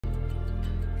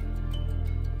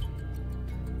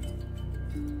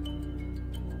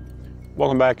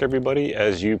Welcome back, everybody.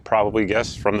 As you probably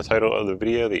guessed from the title of the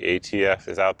video, the ATF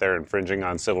is out there infringing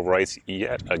on civil rights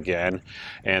yet again.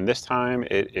 And this time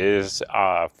it is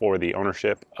for the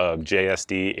ownership of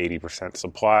JSD 80%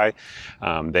 Supply.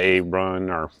 They run,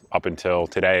 or up until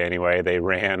today anyway, they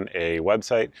ran a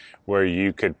website where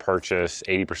you could purchase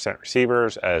 80%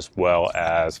 receivers as well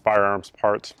as firearms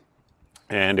parts.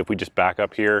 And if we just back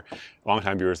up here,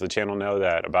 longtime viewers of the channel know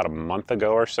that about a month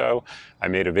ago or so, I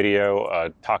made a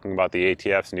video talking about the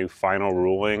ATF's new final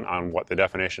ruling on what the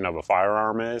definition of a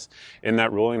firearm is. In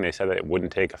that ruling, they said that it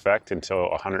wouldn't take effect until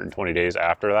 120 days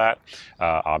after that.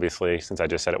 Obviously, since I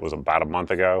just said it was about a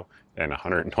month ago, in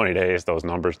 120 days, those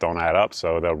numbers don't add up.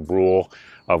 So the rule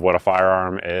of what a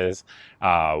firearm is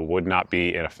would not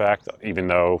be in effect, even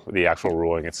though the actual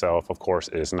ruling itself, of course,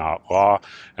 is not law.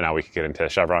 And now we can get into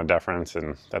Chevron deference,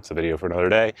 and that's a video for another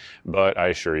day. But I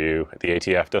assure you, the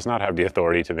ATF does not have the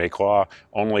authority to make law.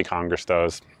 Only Congress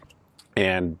does.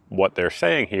 And what they're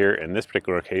saying here in this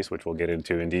particular case, which we'll get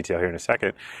into in detail here in a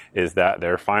second, is that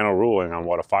their final ruling on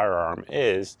what a firearm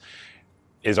is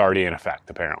already in effect,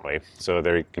 apparently. So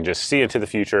they can just see into the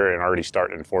future and already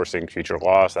start enforcing future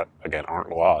laws that, again,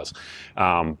 aren't laws.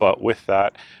 But with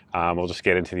that, we'll just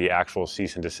get into the actual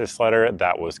cease and desist letter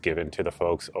that was given to the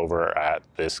folks over at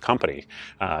this company.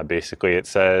 Basically, it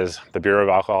says, the Bureau of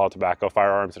Alcohol, Tobacco,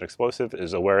 Firearms, and Explosives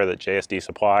is aware that JSD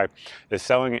Supply is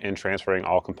selling and transferring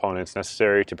all components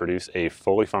necessary to produce a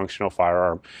fully functional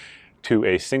firearm to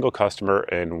a single customer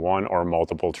in one or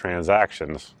multiple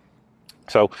transactions.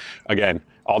 So again,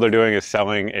 all they're doing is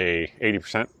selling a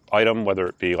 80% item, whether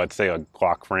it be, let's say, a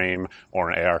Glock frame or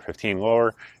an AR-15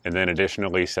 lower, and then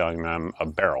additionally selling them a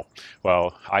barrel.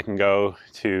 Well, I can go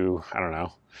to, I don't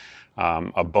know,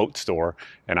 a boat store,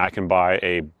 and I can buy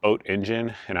a boat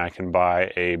engine and I can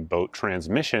buy a boat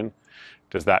transmission.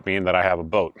 Does that mean that I have a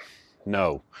boat?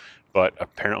 No. But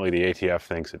apparently the ATF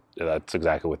thinks that's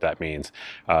exactly what that means.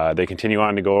 They continue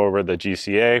on to go over the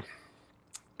GCA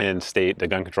and state, the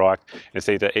Gun Control Act, and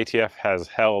state that ATF has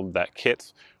held that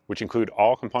kits, which include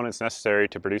all components necessary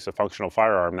to produce a functional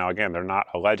firearm. Now again, they're not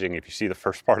alleging, if you see the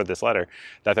first part of this letter,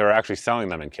 that they were actually selling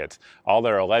them in kits. All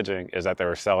they're alleging is that they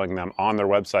were selling them on their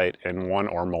website in one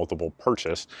or multiple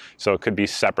purchase. So it could be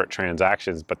separate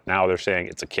transactions, but now they're saying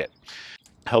it's a kit.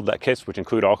 Held that kits, which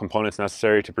include all components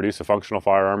necessary to produce a functional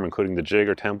firearm, including the jig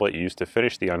or template used to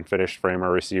finish the unfinished frame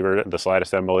or receiver, the slide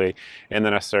assembly, and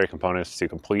the necessary components to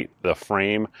complete the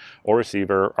frame or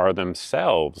receiver, are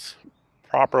themselves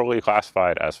properly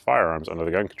classified as firearms under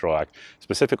the Gun Control Act.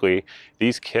 Specifically,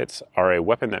 these kits are a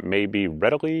weapon that may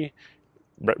readily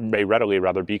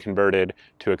be converted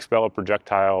to expel a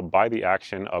projectile by the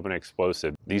action of an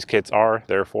explosive. These kits are,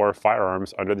 therefore,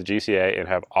 firearms under the GCA and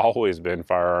have always been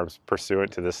firearms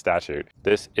pursuant to this statute.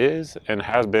 This is and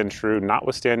has been true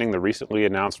notwithstanding the recently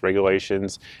announced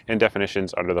regulations and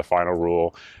definitions under the final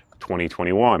rule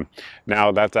 2021.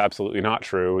 Now, that's absolutely not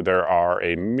true. There are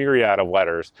a myriad of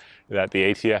letters that the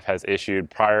ATF has issued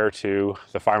prior to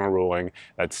the final ruling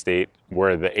that state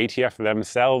where the ATF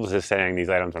themselves is saying these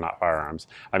items are not firearms.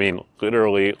 I mean,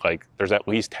 literally, like, there's at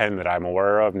least 10 that I'm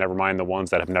aware of, never mind the ones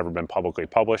that have never been publicly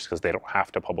published, because they don't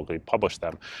have to publicly publish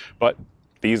them. But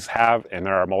these have, and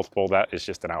there are multiple. That is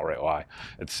just an outright lie.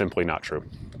 It's simply not true.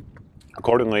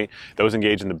 Accordingly, those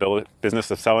engaged in the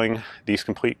business of selling these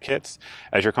complete kits,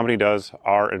 as your company does,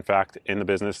 are in fact in the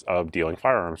business of dealing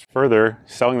firearms. Further,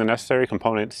 selling the necessary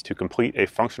components to complete a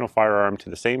functional firearm to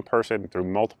the same person through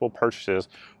multiple purchases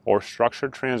or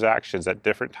structured transactions at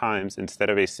different times instead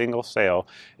of a single sale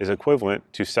is equivalent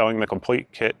to selling the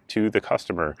complete kit to the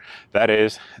customer. That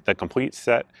is, the complete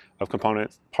set of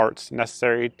components, parts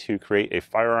necessary to create a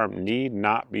firearm need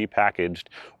not be packaged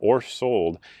or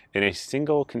sold in a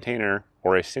single container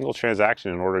or a single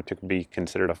transaction in order to be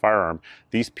considered a firearm.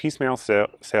 These piecemeal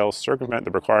sales circumvent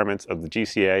the requirements of the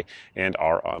GCA and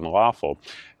are unlawful.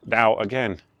 Now,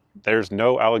 again, there's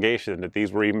no allegation that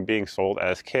these were even being sold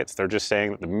as kits. They're just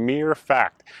saying that the mere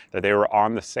fact that they were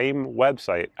on the same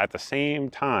website at the same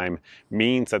time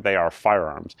means that they are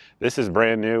firearms. This is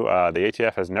brand new. The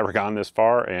ATF has never gone this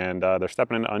far, and they're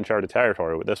stepping into uncharted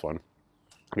territory with this one.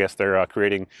 I guess they're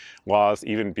creating laws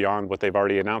even beyond what they've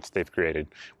already announced they've created,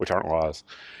 which aren't laws.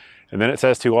 And then it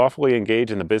says, to lawfully engage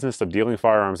in the business of dealing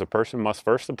firearms, a person must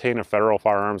first obtain a federal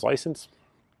firearms license.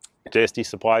 JSD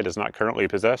Supply does not currently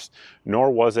possess, nor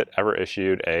was it ever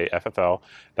issued, a FFL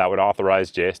that would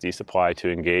authorize JSD Supply to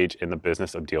engage in the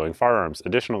business of dealing firearms.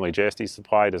 Additionally, JSD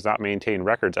Supply does not maintain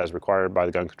records as required by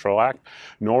the Gun Control Act,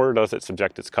 nor does it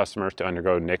subject its customers to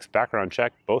undergo NICS background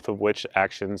check, both of which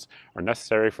actions are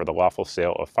necessary for the lawful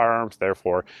sale of firearms.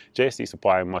 Therefore, JSD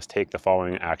Supply must take the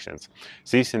following actions: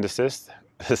 cease and desist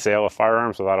the sale of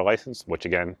firearms without a license, which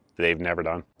again, they've never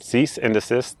done. Cease and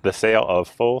desist the sale of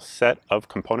full set of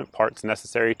component parts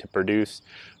necessary to produce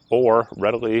or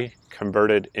readily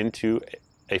converted into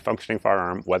a functioning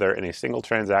firearm, whether in a single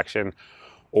transaction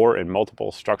or in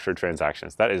multiple structured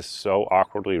transactions. That is so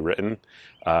awkwardly written.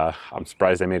 I'm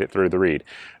surprised they made it through the read.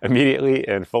 Immediately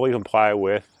and fully comply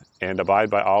with and abide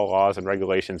by all laws and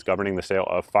regulations governing the sale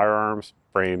of firearms,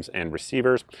 frames, and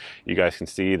receivers. You guys can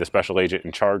see the special agent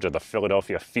in charge of the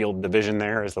Philadelphia Field Division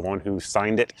there is the one who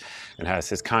signed it and has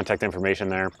his contact information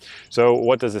there. So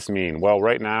what does this mean? Well,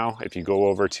 right now, if you go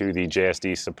over to the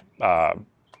JSD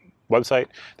website,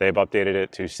 they've updated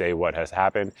it to say what has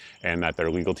happened and that their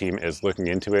legal team is looking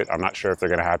into it. I'm not sure if they're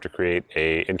going to have to create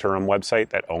a interim website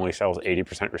that only sells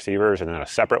 80% receivers and then a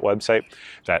separate website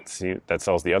that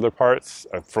sells the other parts.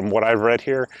 From what I've read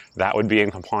here, that would be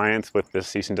in compliance with this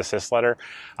cease and desist letter.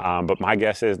 But my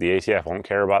guess is the ATF won't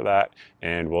care about that,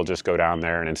 and we'll just go down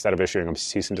there, and instead of issuing a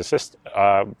cease and desist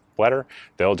letter,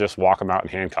 they'll just walk them out in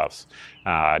handcuffs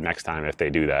next time if they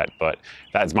do that. But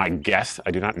that's my guess.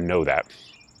 I do not know that.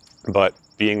 But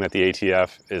being that the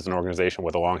ATF is an organization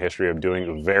with a long history of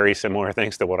doing very similar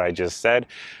things to what I just said,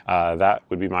 that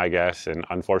would be my guess. And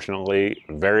unfortunately,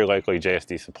 very likely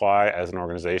JSD Supply as an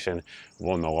organization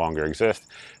will no longer exist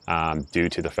due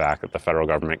to the fact that the federal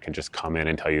government can just come in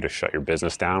and tell you to shut your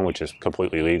business down, which is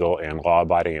completely legal and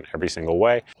law-abiding in every single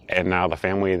way. And now the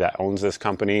family that owns this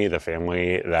company, the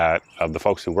family that of the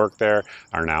folks who work there,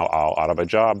 are now all out of a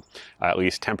job, at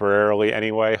least temporarily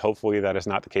anyway. Hopefully that is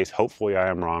not the case. Hopefully I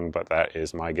am wrong, but that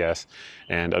is my guess.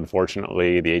 And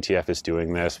unfortunately, the ATF is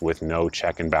doing this with no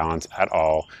check and balance at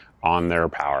all on their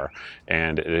power,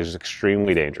 and it is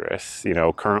extremely dangerous. You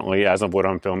know, currently, as of what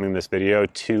I'm filming this video,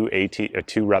 two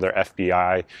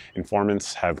FBI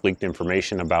informants have leaked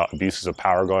information about abuses of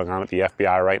power going on at the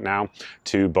FBI right now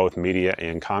to both media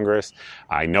and Congress.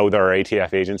 I know there are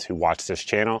ATF agents who watch this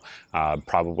channel,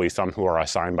 probably some who are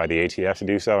assigned by the ATF to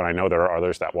do so, and I know there are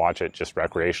others that watch it just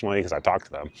recreationally because I talk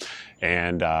to them.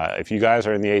 And if you guys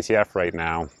are in the ATF right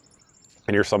now,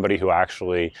 and you're somebody who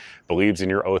actually believes in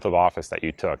your oath of office that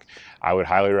you took, I would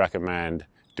highly recommend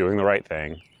doing the right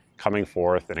thing, coming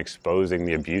forth and exposing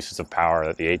the abuses of power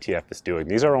that the ATF is doing.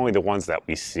 These are only the ones that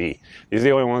we see. These are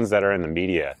the only ones that are in the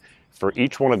media. For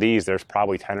each one of these, there's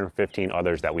probably 10 or 15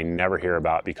 others that we never hear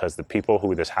about because the people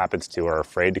who this happens to are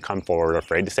afraid to come forward,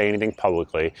 afraid to say anything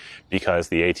publicly because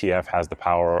the ATF has the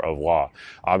power of law.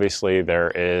 Obviously, there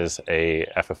is a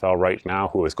FFL right now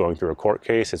who is going through a court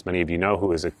case, as many of you know,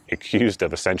 who is accused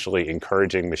of essentially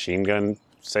encouraging machine gun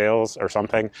sales or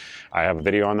something. I have a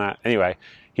video on that. Anyway,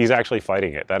 he's actually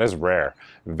fighting it. That is rare.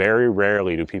 Very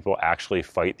rarely do people actually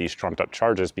fight these trumped up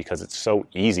charges because it's so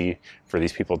easy for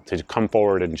these people to come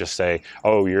forward and just say,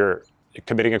 oh, you're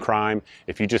committing a crime.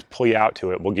 If you just plea out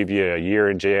to it, we'll give you a year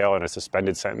in jail and a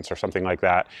suspended sentence or something like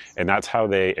that. And that's how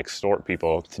they extort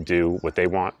people to do what they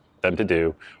want them to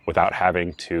do without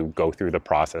having to go through the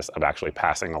process of actually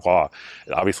passing a law.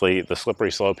 Obviously, the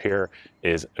slippery slope here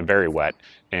is very wet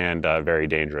and very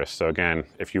dangerous. So again,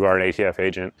 if you are an ATF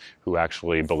agent who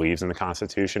actually believes in the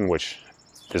Constitution, which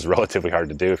is relatively hard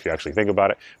to do if you actually think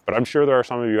about it, but I'm sure there are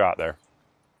some of you out there.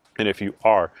 And if you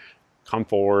are, come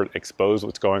forward, expose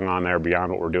what's going on there beyond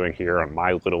what we're doing here on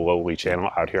my little lowly channel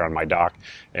out here on my dock.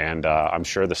 And I'm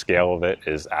sure the scale of it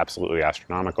is absolutely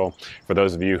astronomical. For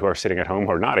those of you who are sitting at home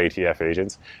who are not ATF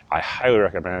agents, I highly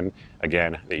recommend,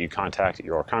 again, that you contact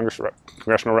your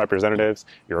congressional representatives,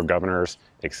 your governors,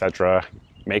 etc.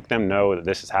 Make them know that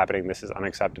this is happening, this is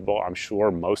unacceptable. I'm sure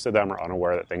most of them are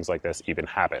unaware that things like this even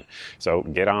happen. So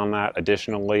get on that.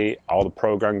 Additionally, all the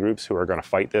pro-gun groups who are going to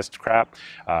fight this crap,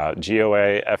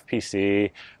 GOA,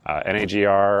 FPC,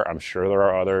 NAGR, I'm sure there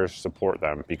are others, support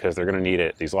them because they're going to need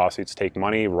it. These lawsuits take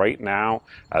money. Right now,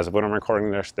 as of when I'm recording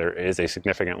this, there is a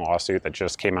significant lawsuit that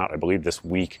just came out, I believe this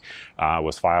week,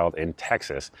 was filed in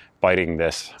Texas, fighting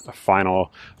this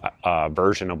final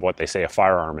version of what they say a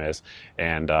firearm is.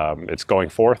 And it's going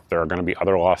forth. There are going to be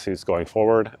other lawsuits going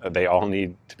forward. They all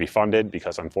need to be funded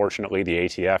because unfortunately the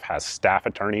ATF has staff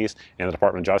attorneys and the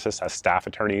Department of Justice has staff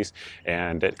attorneys,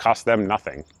 and it costs them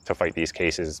nothing to fight these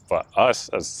cases. But us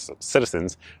as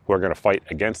citizens who are going to fight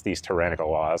against these tyrannical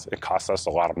laws, it costs us a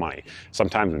lot of money,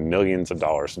 sometimes millions of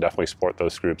dollars. So definitely support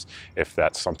those groups if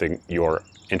that's something you're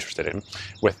interested in.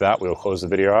 With that, we'll close the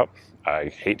video out. I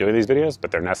hate doing these videos, but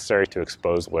they're necessary to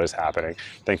expose what is happening.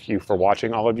 Thank you for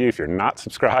watching, all of you. If you're not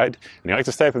subscribed and you like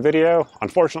this type of video,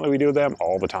 unfortunately we do them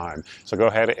all the time. So go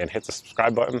ahead and hit the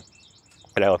subscribe button,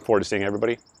 and I look forward to seeing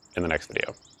everybody in the next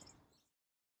video.